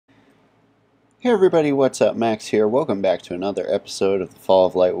Hey everybody, what's up? Max here. Welcome back to another episode of the Fall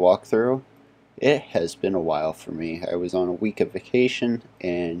of Light walkthrough. It has been a while for me. I was on a week of vacation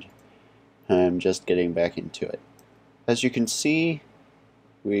and I'm just getting back into it. As you can see,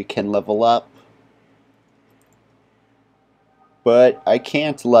 we can level up, but I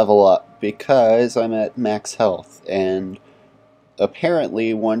can't level up because I'm at max health, and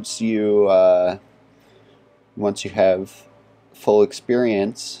apparently once you have full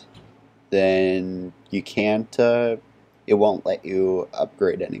experience, then you can't, it won't let you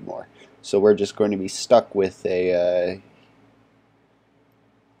upgrade anymore. So we're just going to be stuck with a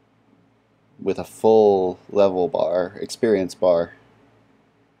full level bar, experience bar,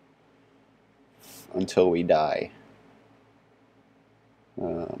 until we die.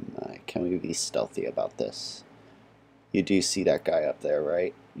 Can we be stealthy about this? You do see that guy up there,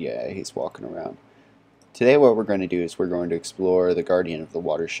 right? Yeah, he's walking around. Today what we're going to do is we're going to explore the Guardian of the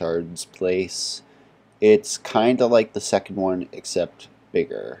Water Shards place. It's kind of like the second one, except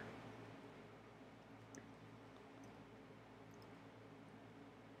bigger.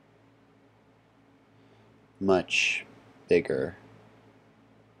 Much bigger.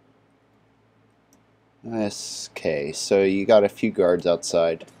 Okay, so you got a few guards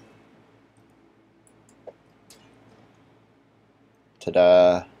outside.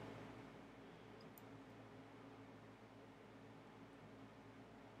 Ta-da!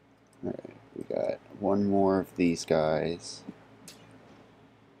 Alright, we got one more of these guys.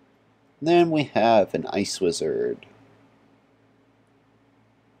 And then we have an ice wizard.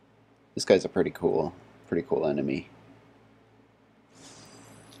 This guy's a pretty cool enemy.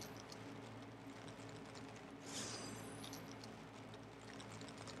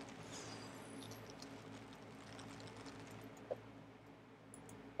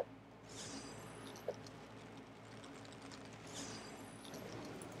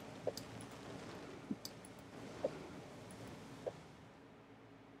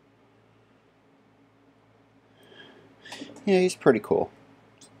 Yeah, he's pretty cool.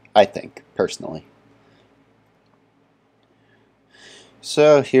 I think, personally.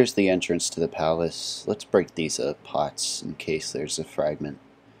 So here's the entrance to the palace. Let's break these pots in case there's a fragment.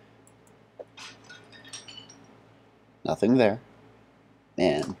 Nothing there.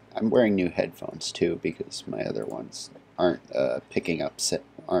 Man, I'm wearing new headphones too because my other ones aren't picking up,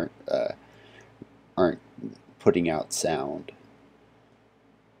 aren't putting out sound.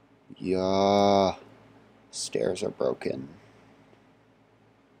 Yeah, stairs are broken.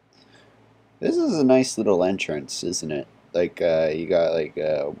 This is a nice little entrance, isn't it? Like, you got like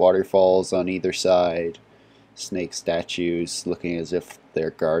waterfalls on either side, snake statues looking as if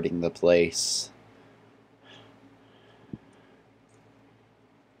they're guarding the place.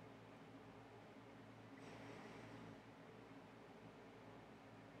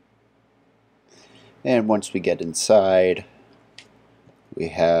 And once we get inside, we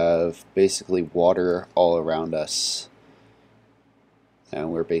have basically water all around us. And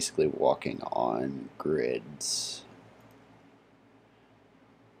we're basically walking on grids.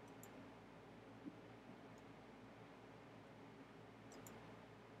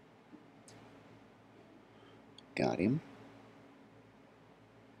 Got him.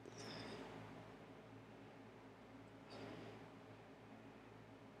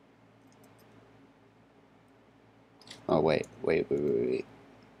 Oh, wait.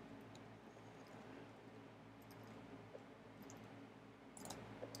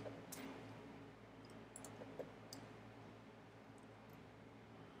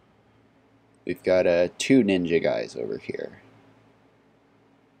 We've got two ninja guys over here.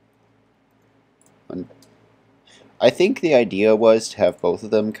 I think the idea was to have both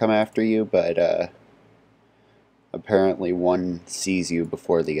of them come after you, but apparently one sees you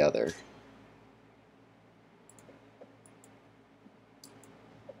before the other.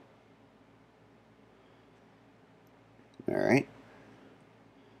 Alright.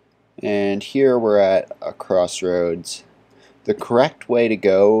 And here we're at a crossroads. The correct way to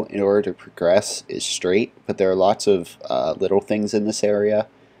go in order to progress is straight, but there are lots of little things in this area.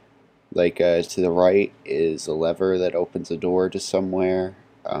 Like to the right is a lever that opens a door to somewhere.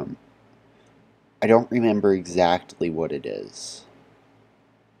 I don't remember exactly what it is.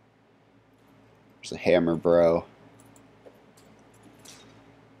 There's a hammer, bro.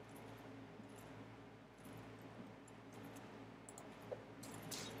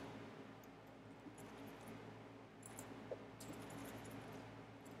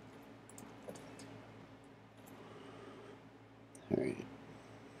 Alright.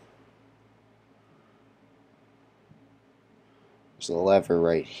 There's a lever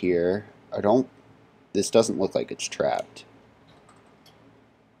right here. This doesn't look like it's trapped.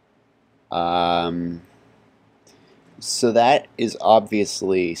 Um, so that is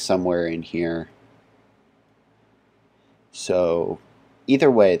obviously somewhere in here. So either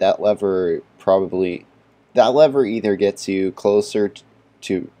way, that lever either gets you closer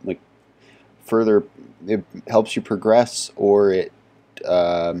to like further, it helps you progress,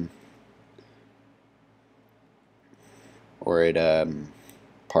 um, or it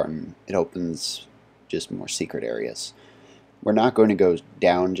opens just more secret areas. We're not going to go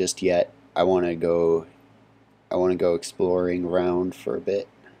down just yet. I want to go exploring around for a bit.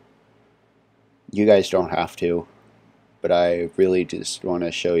 You guys don't have to, but I really just want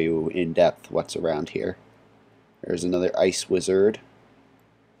to show you in depth what's around here. There's another ice wizard.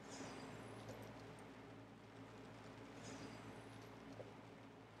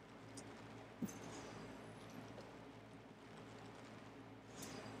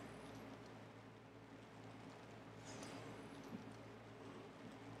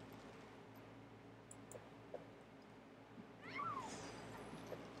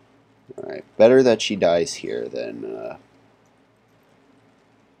 Alright, better that she dies here than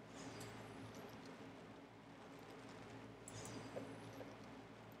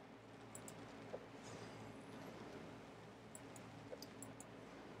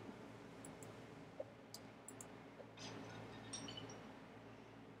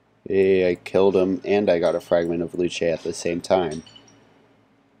hey, I killed him and I got a fragment of Luce at the same time.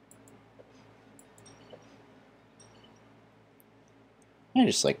 I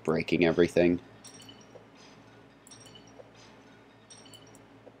just like breaking everything.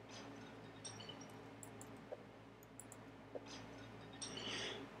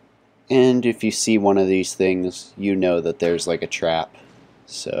 And if you see one of these things, you know that there's like a trap.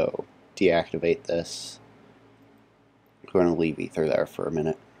 So deactivate this. I'm going to leave ether there for a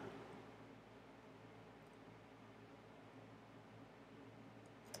minute.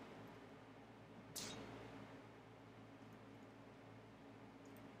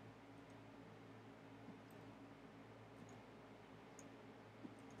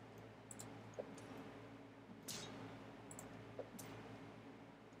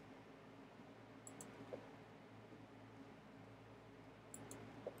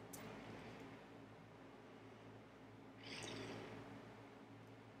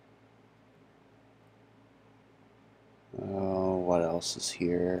 Oh, what else is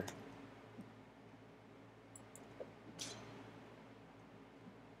here?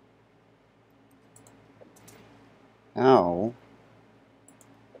 Ow.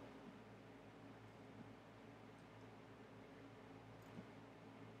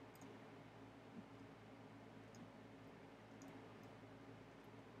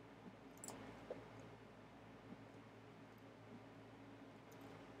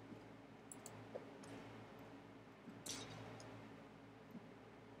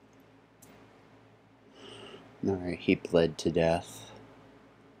 Alright, he bled to death.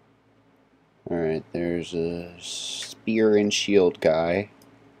 Alright, there's a spear and shield guy.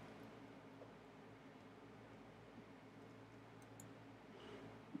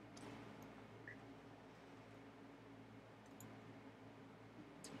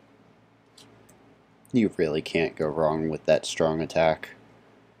 You really can't go wrong with that strong attack.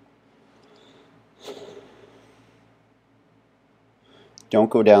 Don't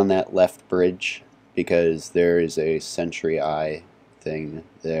go down that left bridge because there is a sentry eye thing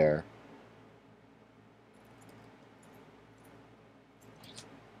there.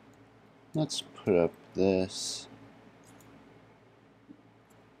 Let's put up this.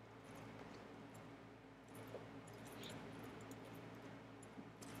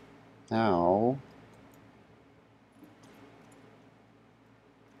 Ow.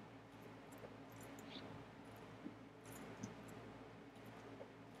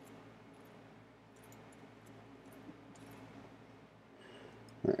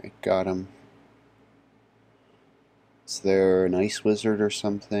 Alright, got him. Is there an ice wizard or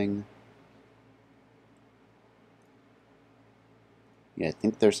something? Yeah, I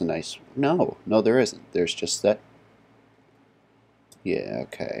think there's an ice... No, there isn't. There's just that... Yeah,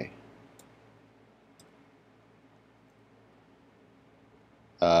 okay.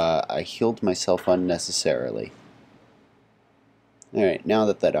 I healed myself unnecessarily. Alright, now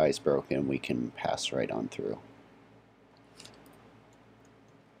that that eye's broken, we can pass right on through.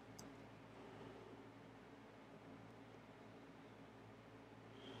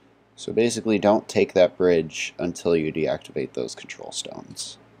 So basically, don't take that bridge until you deactivate those control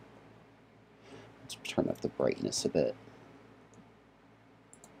stones. Let's turn up the brightness a bit.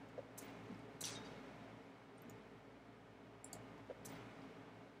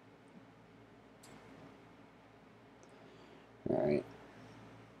 Alright.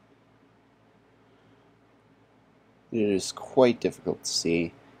 It is quite difficult to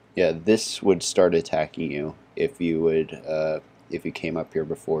see. Yeah, this would start attacking you if you came up here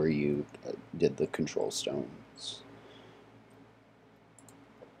before you did the control stones.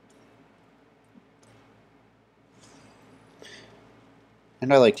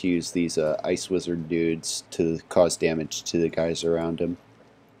 And I like to use these ice wizard dudes to cause damage to the guys around him.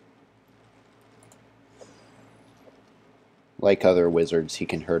 Like other wizards, he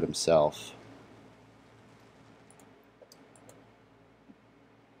can hurt himself.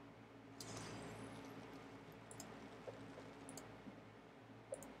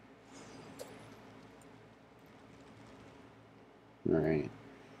 Alright.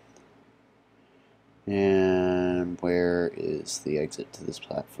 And where is the exit to this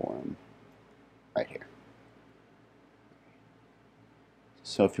platform? Right here.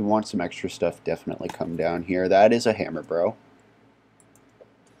 So if you want some extra stuff, definitely come down here. That is a hammer, bro.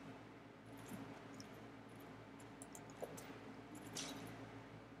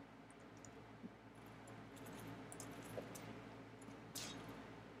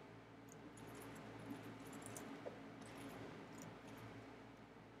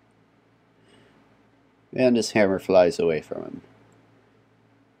 And his hammer flies away from him.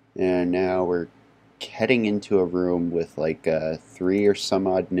 And now we're heading into a room with like 3 or some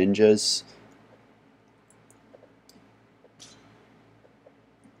odd ninjas.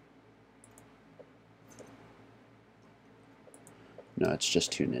 No, it's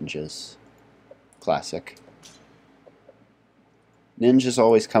just 2 ninjas. Classic. Ninjas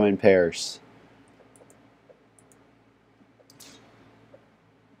always come in pairs.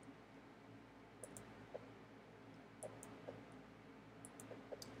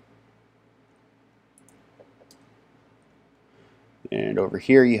 And over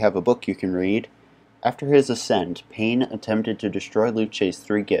here you have a book you can read. After his ascent, Pain attempted to destroy Luce's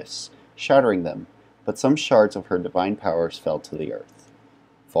 3 gifts, shattering them, but some shards of her divine powers fell to the earth.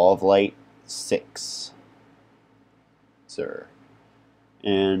 Fall of Light 6. Sir.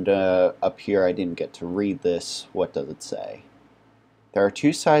 And up here I didn't get to read this. What does it say? There are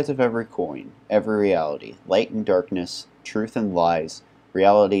 2 sides of every coin, every reality, light and darkness, truth and lies,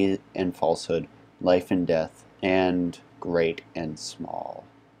 reality and falsehood, life and death, and great and small.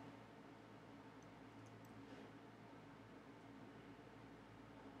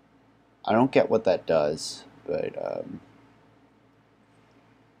 I don't get what that does, but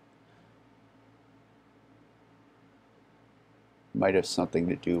might have something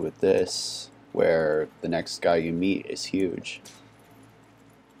to do with this, where the next guy you meet is huge.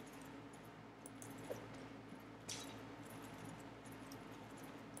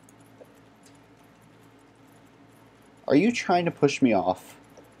 Are you trying to push me off?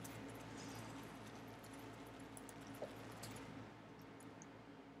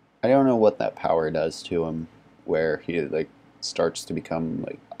 I don't know what that power does to him, where he like starts to become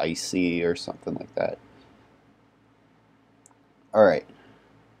like icy or something like that. Alright.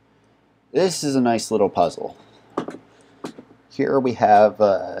 This is a nice little puzzle. Here we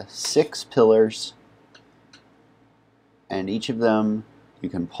have 6 pillars, and each of them you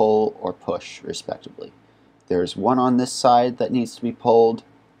can pull or push respectively. There's one on this side that needs to be pulled,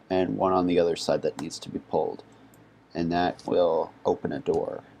 and one on the other side that needs to be pulled. And that will open a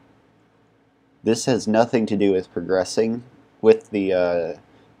door. This has nothing to do with progressing with the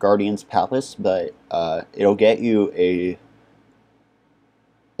Guardian's Palace, but it'll get you a...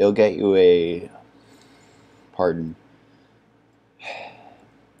 Pardon.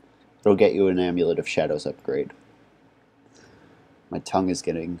 It'll get you an Amulet of Shadows upgrade. My tongue is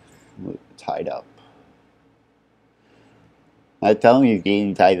getting tied up. My tongue is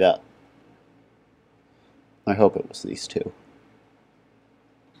getting tied up. I hope it was these 2.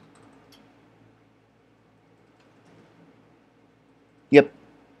 Yep.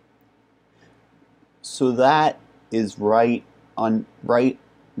 So that is right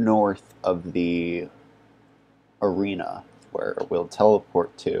north of the arena where we'll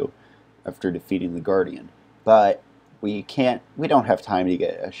teleport to after defeating the Guardian. But we don't have time to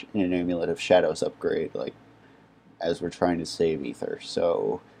get an Amulet of Shadows upgrade like as we're trying to save Ether.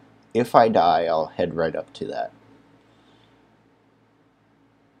 So if I die, I'll head right up to that.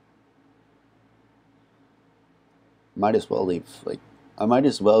 Might as well leave, like, I might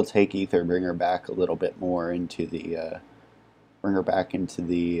as well take Ether, bring her back a little bit more into the, bring her back into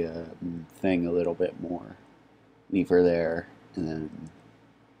the thing a little bit more. Leave her there, and then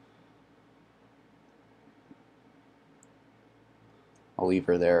I'll leave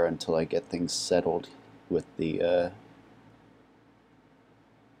her there until I get things settled with the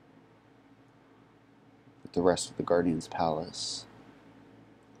rest of the Guardian's Palace.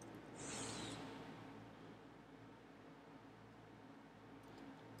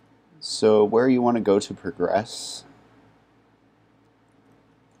 So where you want to go to progress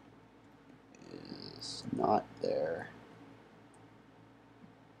is not there.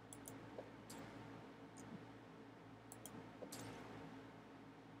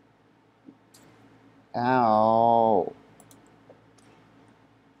 Ow.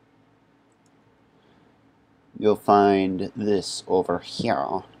 You'll find this over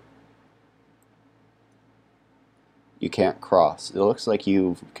here. You can't cross. It looks like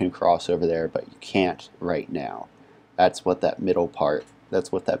you can cross over there, but you can't right now. That's what that middle part,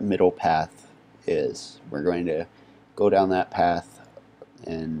 that's what that middle path is. We're going to go down that path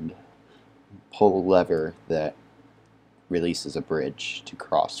and pull a lever that releases a bridge to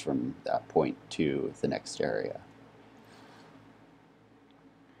cross from that point to the next area.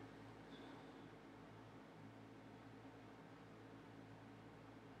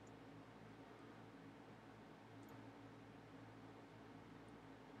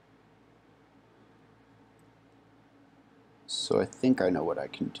 So I think I know what I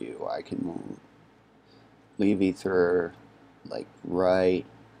can do. I can leave ether like right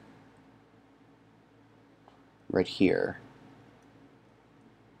here,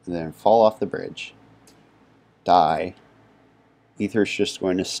 and then fall off the bridge, die. Ether's just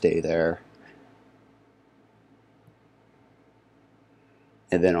going to stay there,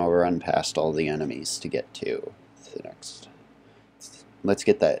 and then I'll run past all the enemies to get to the next. Let's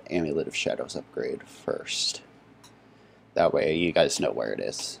get that Amulet of Shadows upgrade first. That way you guys know where it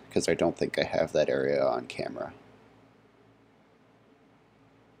is, because I don't think I have that area on camera.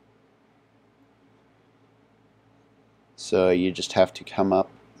 So you just have to come up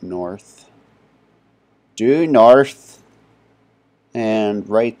north. Due north. And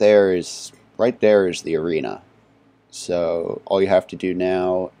right there is the arena. So all you have to do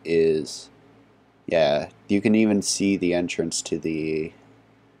now is, yeah, you can even see the entrance to the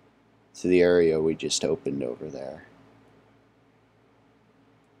area we just opened over there.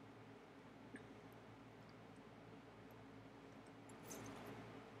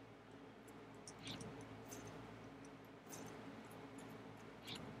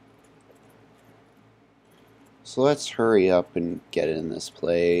 So let's hurry up and get in this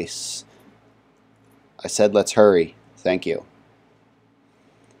place. I said let's hurry. Thank you.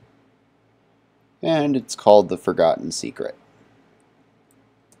 And it's called the Forgotten Secret.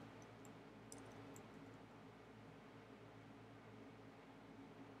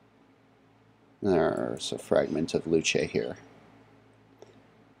 There's a fragment of Luce here.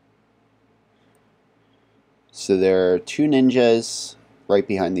 So there are two ninjas right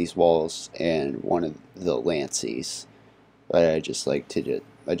behind these walls, and one of the Lances. But I just like to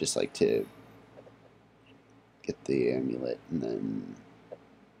get the amulet and then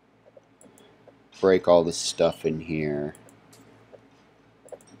break all the stuff in here.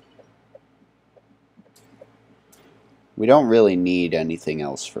 We don't really need anything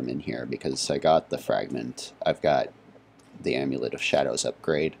else from in here because I got the fragment. I've got the Amulet of Shadows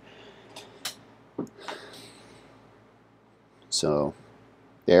upgrade. So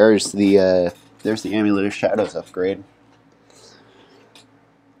there's the Amulet of Shadows upgrade.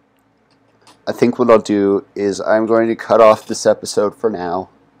 I think what I'll do is I'm going to cut off this episode for now,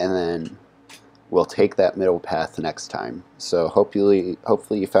 and then we'll take that middle path next time. So hopefully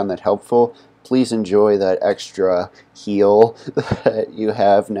you found that helpful. Please enjoy that extra heal that you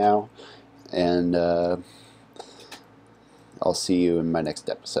have now, and I'll see you in my next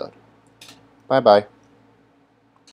episode. Bye-bye.